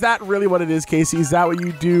 Is that really what it is, Casey? Is that what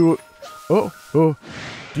you do? Oh. Do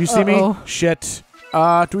you see me? Shit.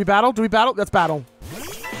 Do we battle? Let's battle.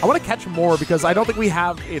 I want to catch more because I don't think we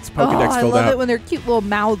have its Pokedex I filled love out. it when their cute little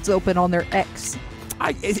mouths open on their X.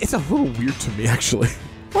 It's a little weird to me, actually.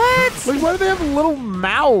 What? Like, why do they have little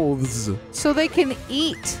mouths? So they can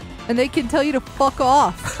eat, and they can tell you to fuck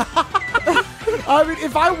off. I mean,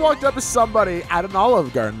 if I walked up to somebody at an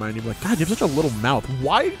Olive Garden, mind you, be like, God, you have such a little mouth.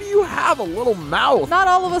 Why do you have a little mouth? Not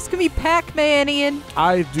all of us can be Pac-Man, Ian.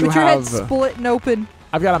 I do With your head have... splitting open.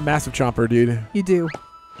 I've got a massive chomper, dude. You do.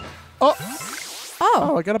 Oh,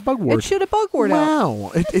 Oh, I got a bugwort. it should have bugwort out.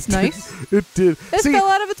 Wow. It's nice. It did. It See, fell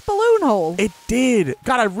out of its balloon hole. it did.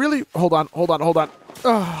 God, I really... Hold on.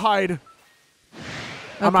 Hide.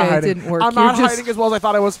 I'm not Okay, it hiding. didn't work. I'm You're not just- hiding as well as I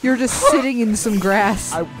thought I was. You're just sitting in some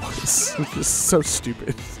grass. I was. It's just so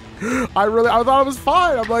stupid. I thought it was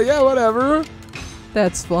fine. I'm like, yeah, whatever.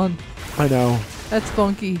 That's fun. I know. That's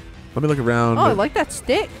funky. Let me look around. Oh, I like that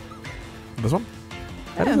stick. This one?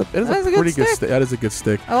 Yeah, That is that's a a good pretty good stick. stick. That is a good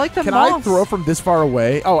stick. I like the Can moss. I throw from this far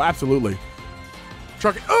away? Oh, absolutely.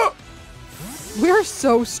 Truck it. Oh! We're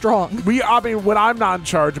so strong. I mean, when I'm not in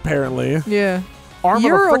charge, apparently. Yeah. Arm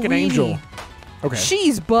You're of a a freaking weenie. angel. Okay.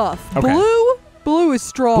 She's buff. Okay. Blue is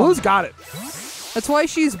strong. Blue's got it. That's why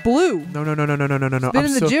she's blue. No. Been I'm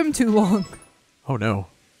in the gym too long. Oh, no.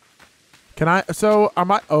 Can I? So,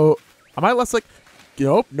 am I less like...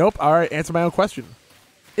 Nope. All right, answer my own question.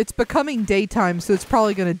 It's becoming daytime, so it's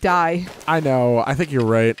probably gonna die. I know. I think you're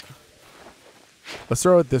right. Let's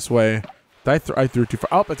throw it this way. I threw too far.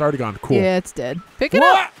 Oh, it's already gone. Cool. Yeah, it's dead. Pick it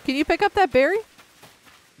What? up. Can you pick up that berry?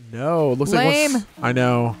 No. Looks Lame. like I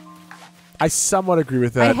know. I somewhat agree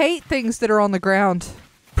with that. I hate things that are on the ground.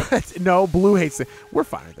 No, Blue hates it. We're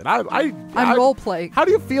fine with it. I'm role playing. How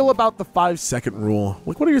do you feel about the 5-second rule?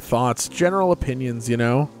 Like, what are your thoughts? General opinions,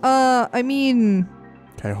 I mean,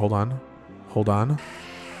 Okay, hold on.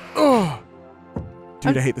 Oh,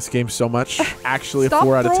 dude, I hate this game so much. Actually, stop a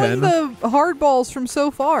 4 out of throwing 10. the hard balls from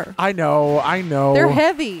so far. I know. They're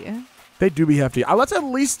heavy. They do be hefty. Let's at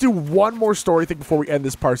least do one more story thing before we end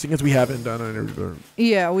this part, seeing as we haven't done it.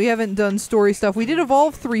 Yeah, we haven't done story stuff. We did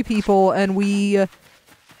evolve 3 people, and we...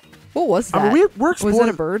 What was that? I mean, we're exploring. Was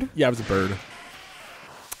it a bird? Yeah, it was a bird.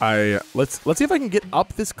 Let's see if I can get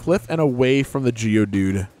up this cliff and away from the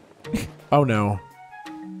Geodude. Oh no.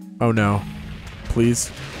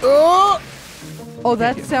 Please. Oh! Oh,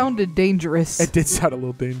 that sounded dangerous. It did sound a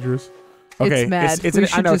little dangerous. Okay, It's mad. It's we an,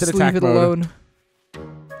 should I know it's just an attack leave it mode. alone.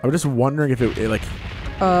 I'm just wondering if it like.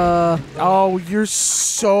 Oh, you're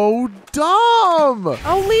so dumb.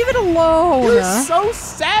 Oh, leave it alone. You're so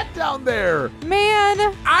sad down there. Man,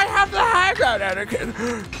 I have the high ground,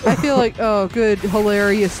 Anakin. I feel like, oh, good,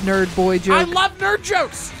 hilarious nerd boy joke. I love nerd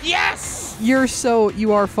jokes. Yes.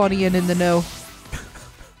 You are funny and in the know.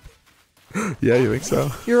 Yeah, you think so?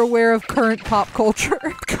 You're aware of current pop culture.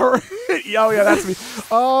 Oh yeah, that's me.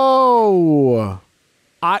 Oh.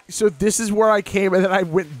 So this is where I came, and then I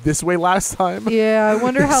went this way last time. Yeah, I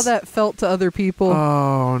wonder how that felt to other people.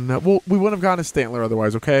 Oh no! Well, we wouldn't have gone to Stantler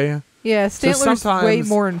otherwise. Okay. Yeah, Stantler's way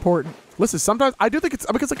more important. Listen, sometimes I do think it's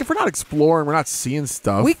because like if we're not exploring, we're not seeing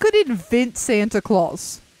stuff. We could invent Santa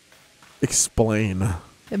Claus. Explain.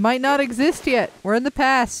 It might not exist yet. We're in the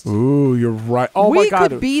past. Ooh, you're right. Oh we my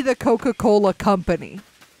God. could be the Coca-Cola company.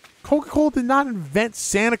 Coca-Cola did not invent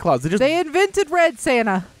Santa Claus. They invented Red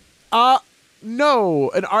Santa.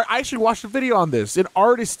 No. I actually watched a video on this. An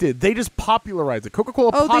artist did. They just popularized it.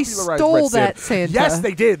 Coca-Cola popularized they stole Red that Santa. Santa. Yes,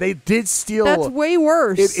 they did. They did steal. That's way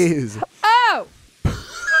worse. It is. Oh!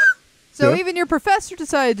 So Yeah. even your professor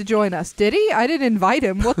decided to join us, did he? I didn't invite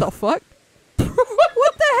him. What the fuck? What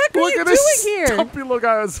the heck are Look you at doing this here? stumpy little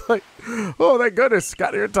guy. I was like, oh, thank goodness.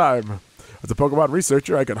 Got here in time. As a Pokemon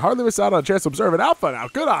researcher, I could hardly miss out on a chance to observe an alpha now,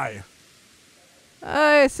 could I?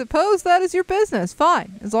 I suppose that is your business.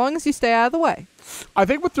 Fine, as long as you stay out of the way. I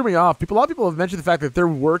think what threw me off, a lot of people have mentioned the fact that there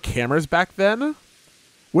were cameras back then,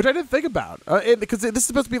 which I didn't think about. Because this is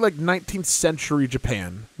supposed to be like 19th century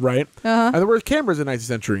Japan, right? Uh-huh. And there were cameras in 19th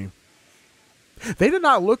century. They did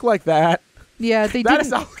not look like that. Yeah, they That didn't.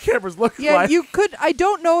 is not what cameras look Yeah, like. you could. I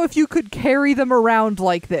don't know if you could carry them around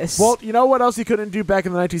like this. Well, you know what else you couldn't do back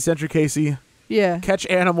in the 19th century, Casey? yeah. Catch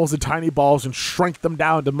animals in tiny balls and shrink them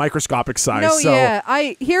down to microscopic size. No, so,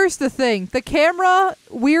 yeah. Here's the thing. The camera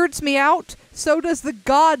weirds me out. So does the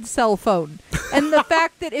God cell phone. And the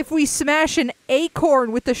fact that if we smash an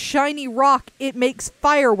acorn with a shiny rock, it makes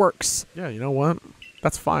fireworks. Yeah, you know what?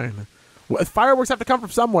 That's fine. Well, fireworks have to come from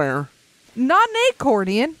somewhere. Not an acorn,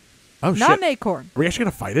 Ian. Oh, Not shit. an acorn. Are we actually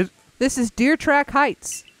going to fight it? This is Deer Track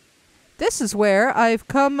Heights. This is where I've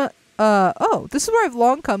come. This is where I've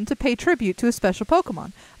long come to pay tribute to a special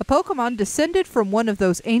Pokemon. A Pokemon descended from one of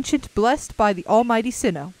those ancient, blessed by the almighty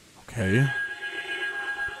Sinnoh. Okay.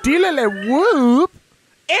 Dealily whoop!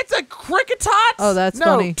 It's a Cricketot! Oh, that's no,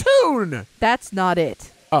 funny. Tune! That's not it.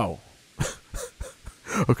 Oh.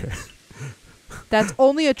 Okay. That's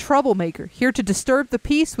only a troublemaker, here to disturb the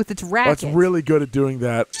peace with its racket. That's really good at doing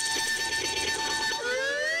that.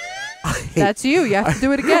 That's you. You have to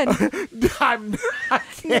do it again. I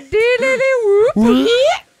can't. Dee-dee-dee-whoop.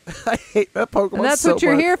 I hate that Pokemon And that's so what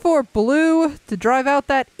you're much. here for, Blue, to drive out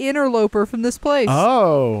that interloper from this place.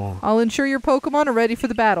 Oh. I'll ensure your Pokemon are ready for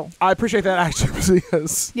the battle. I appreciate that actually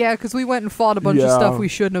because Yeah, because we went and fought a bunch of Yeah. stuff we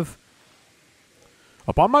shouldn't have.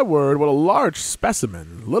 upon my word, what a large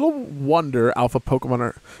specimen. Little wonder alpha Pokemon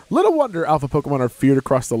are feared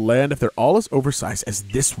across the land if they're all as oversized as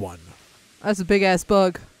this one. That's a big-ass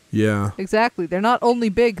bug. Yeah. Exactly. They're not only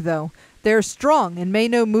big, though. They're strong and may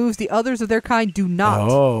know moves the others of their kind do not.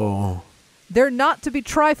 Oh. They're not to be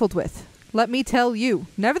trifled with, let me tell you.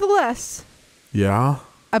 Nevertheless, Yeah.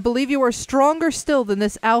 I believe you are stronger still than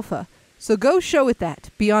this alpha. So go show it that,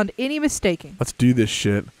 beyond any mistaking. Let's do this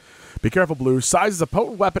shit. Be careful, Blue. Size is a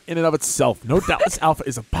potent weapon in and of itself. No doubt this alpha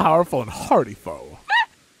is a powerful and hardy foe.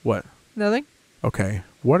 What? Nothing? Okay.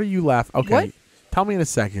 What are you laughing? Okay. What? Tell me in a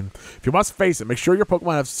second. If you must face it, make sure your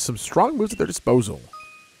Pokemon have some strong moves at their disposal.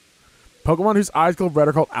 Pokemon whose eyes glow red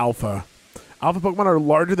are called Alpha. Alpha Pokemon are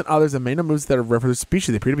larger than others and may know moves that are rare for their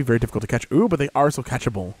species. They appear to be very difficult to catch. Ooh, but they are so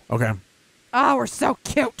catchable. Okay. Oh, we're so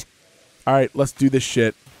cute. All right, let's do this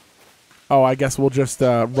shit. Oh, I guess we'll just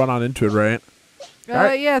run on into it, right?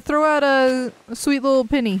 Alright. Yeah, throw out a sweet little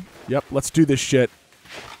penny. Yep, let's do this shit.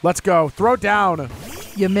 Let's go. Throw down.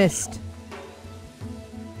 You missed.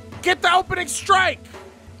 Get the opening strike.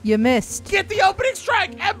 You missed. Get the opening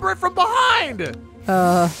strike. Ember it from behind.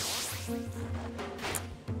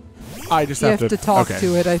 I just You have have to talk okay.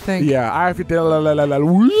 to it, I think. Yeah, I have to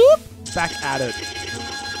whoop, back at it.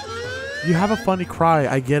 You have a funny cry.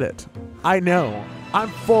 I get it. I know. I'm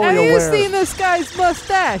fully Have aware. you seen this guy's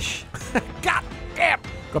mustache? God damn.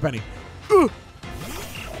 Go, Penny. Ooh.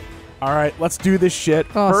 All right, let's do this shit.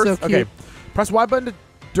 Oh, First, so cute. okay. Press Y button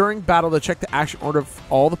during battle to check the action order of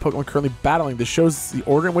all the Pokemon currently battling. This shows the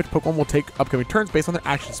order in which Pokemon will take upcoming turns based on their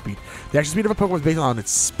action speed. The action speed of a Pokemon is based on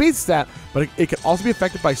its speed stat, but it can also be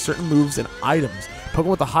affected by certain moves and items. Pokemon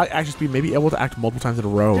with a high action speed may be able to act multiple times in a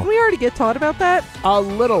row. Didn't we already get taught about that? A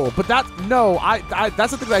little, but that's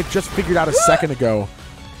the thing that I just figured out a second ago.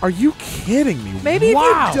 Are you kidding me? Maybe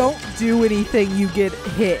wow. if you don't do anything, you get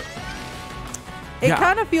hit. It Yeah.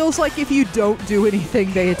 kind of feels like if you don't do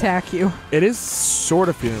anything, they attack you. It is sort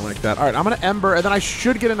of feeling like that. All right, I'm going to Ember, and then I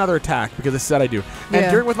should get another attack because it said I do. And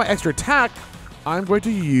Yeah. during with my extra attack, I'm going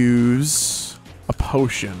to use a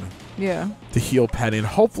potion Yeah. to heal Penny, and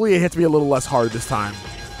hopefully it hits me a little less hard this time.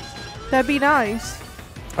 That'd be nice.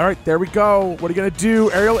 All right, there we go. What are you going to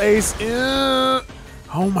do? Aerial Ace.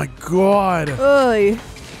 Oh, my God. Ugh.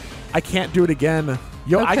 I can't do it again.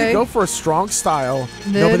 Yo, I Okay. could go for a strong style.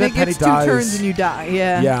 Then No, but then it Penny gets dies. 2 turns and you die.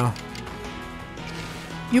 Yeah. Yeah.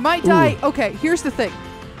 You might die. Okay, here's the thing.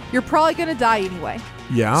 You're probably going to die anyway.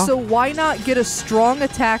 Yeah. So why not get a strong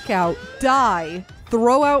attack out, die,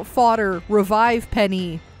 throw out fodder, revive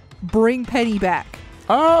Penny, bring Penny back?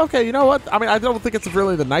 Oh, okay. You know what? I mean, I don't think it's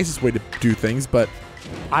really the nicest way to do things, but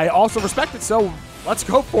I also respect it. So Let's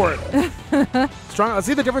go for it. Strong. Let's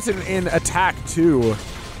see the difference in attack, too.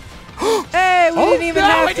 Hey, we didn't even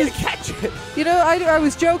have I didn't catch it. You know, I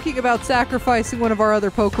was joking about sacrificing one of our other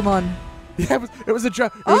Pokemon. Yeah, it was a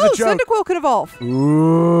joke. It was a joke. Cyndaquil can evolve.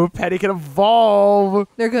 Ooh, Petty can evolve.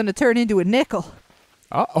 They're going to turn into a nickel.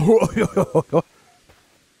 Oh.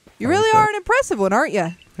 You really are an impressive one, aren't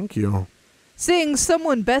you? Thank you. Seeing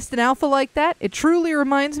someone best in alpha like that, it truly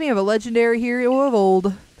reminds me of a legendary hero of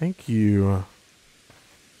old. Thank you.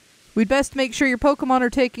 We'd best make sure your Pokemon are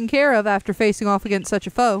taken care of after facing off against such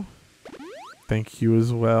a foe. Thank you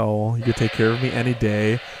as well. You can take care of me any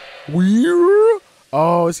day.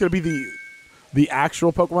 Oh, it's going to be the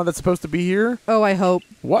actual Pokemon that's supposed to be here? Oh, I hope.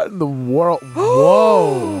 What in the world?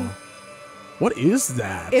 Whoa. What is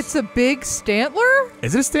that? It's a big Stantler?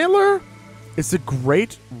 Is it a Stantler? It's a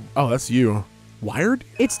great... Oh, that's you. Wired?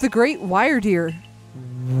 It's the Great Wiredeer.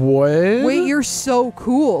 What? Wait, you're so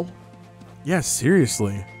cool. Yeah,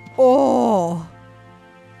 seriously. Oh.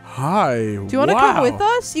 Hi. Do you want to come with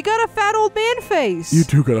us? You got a fat old man face. You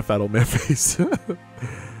do got a fat old man face.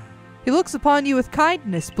 He looks upon you with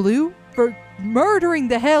kindness, Blue, for murdering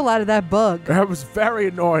the hell out of that bug. That was very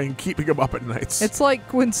annoying, keeping him up at nights. It's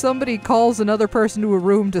like when somebody calls another person to a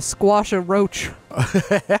room to squash a roach.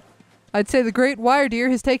 I'd say the Great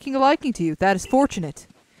Wiredeer is taking a liking to you. That is fortunate.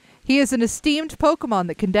 He is an esteemed Pokemon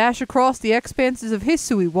that can dash across the expanses of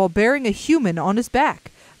Hisui while bearing a human on his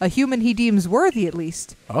back. A human he deems worthy, at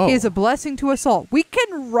least. Oh. He is a blessing to us all. We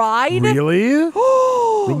can ride? Really?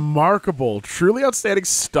 Remarkable. Truly outstanding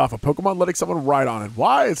stuff. A Pokemon letting someone ride on it.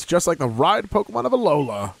 Why? It's just like the ride Pokemon of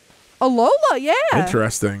Alola. Alola, yeah.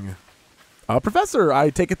 Interesting. Professor, I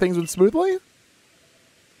take it things went smoothly?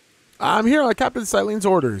 I'm here on Captain Silene's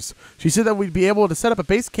orders. She said that we'd be able to set up a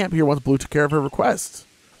base camp here once Blue took care of her request.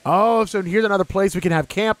 Oh, so here's another place we can have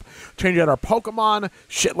camp, change out our Pokemon,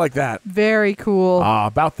 shit like that. Very cool.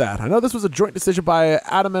 About that. I know this was a joint decision by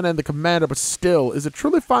Adaman and the commander, but still, is it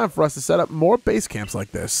truly fine for us to set up more base camps like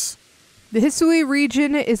this? The Hisui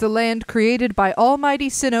region is a land created by Almighty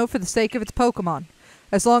Sinnoh for the sake of its Pokemon.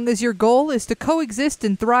 As long as your goal is to coexist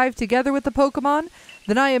and thrive together with the Pokemon,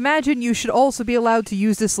 then I imagine you should also be allowed to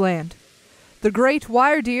use this land. The Great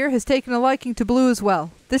Wiredeer has taken a liking to Blue as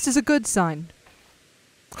well. This is a good sign.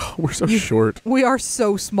 We're so short. We are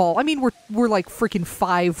so small. I mean, we're like freaking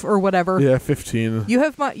 5 or whatever. Yeah, 15. You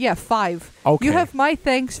have my 5. Okay. You have my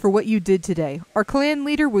thanks for what you did today. Our clan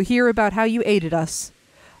leader will hear about how you aided us.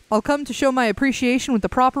 I'll come to show my appreciation with the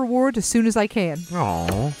proper reward as soon as I can.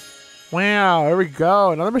 Aww. Wow, there we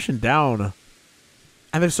go. Another mission down.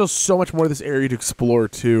 And there's still so much more of this area to explore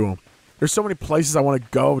too. There's so many places I want to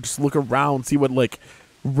go. Just look around, see what like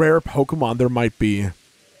rare Pokemon there might be.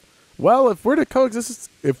 Well, if we're to coexist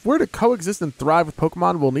and thrive with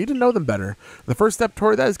Pokemon, we'll need to know them better. The first step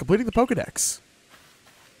toward that is completing the Pokedex.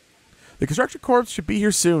 The construction corps should be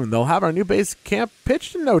here soon. They'll have our new base camp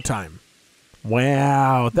pitched in no time.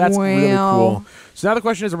 Wow, that's really cool. So now the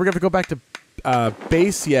question is, are we going to go back to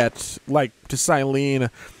base yet, like to Silene?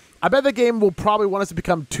 I bet the game will probably want us to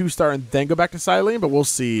become 2-star and then go back to Silene, but we'll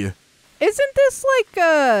see. Isn't this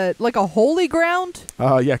like a holy ground?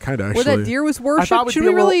 Yeah, kind of actually. Where that deer was worshipped? I thought we'd Should be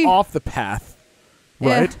we really off the path,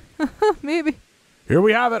 right? Yeah. Maybe. Here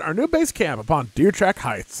we have it, our new base camp upon Deer Track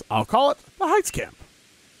Heights. I'll call it the Heights Camp.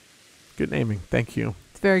 Good naming, thank you.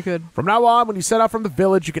 It's very good. From now on, when you set out from the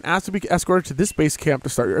village, you can ask to be escorted to this base camp to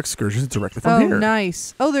start your excursions directly from here. Oh,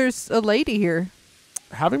 nice. Oh, there's a lady here.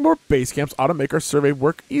 Having more base camps ought to make our survey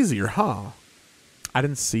work easier, huh? I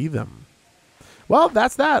didn't see them. Well,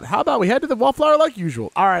 that's that. How about we head to the Wallflower like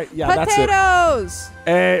usual? All right, yeah, Potatoes! that's it.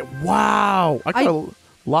 Hey, wow. I got a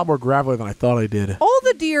lot more gravelly than I thought I did. All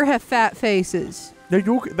the deer have fat faces. They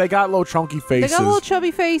got little chunky faces. They got little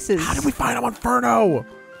chubby faces. How did we find them on Inferno?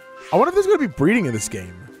 I wonder if there's going to be breeding in this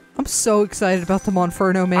game. I'm so excited about the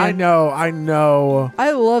Monferno, man. I know.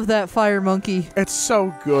 I love that fire monkey. It's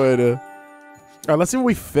so good. All right, let's see what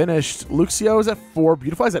we finished. Luxio is at 4.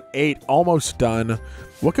 Beautifly's at 8. Almost done.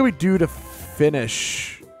 What can we do to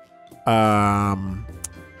finish?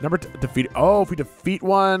 Defeat. Oh, if we defeat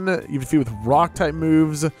one, you defeat with rock type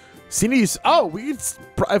moves. Sinnoh's. Oh,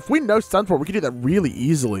 if we know Sunsport, we can do that really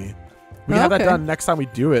easily. We can have that done next time we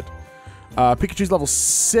do it. Pikachu's level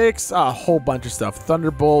 6. A whole bunch of stuff.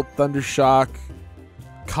 Thunderbolt, Thundershock,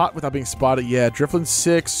 Caught without being spotted. Yeah, Drifloon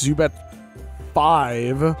 6, Zubat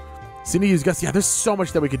 5. Sinnoh's Gust. Yeah, there's so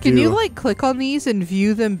much that we could do. Can you like click on these and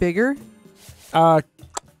view them bigger?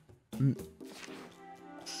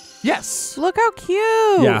 Yes. Look how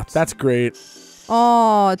cute. Yeah, that's great.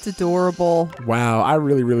 Oh, it's adorable. Wow, I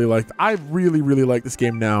really like this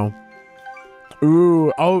game now.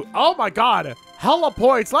 Ooh, oh my god. Hella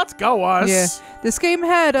points. Let's go, us. Yeah. This game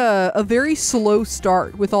had a very slow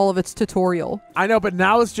start with all of its tutorial. I know, but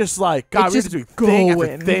now it's just like, God, It's we have to do just thing after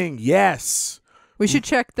going. thing. Yes. We should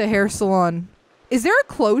check the hair salon. Is there a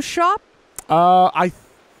clothes shop? I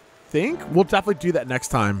think we'll definitely do that next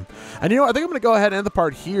time. And you know what? I think I'm going to go ahead and end the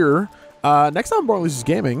part here. Next time on Born Loses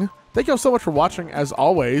Gaming, thank you all so much for watching, as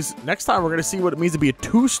always. Next time, we're going to see what it means to be a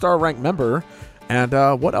 2-star ranked member and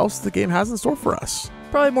what else the game has in store for us.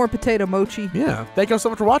 Probably more potato mochi. Yeah. Thank you all so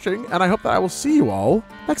much for watching, and I hope that I will see you all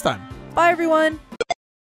next time. Bye, everyone.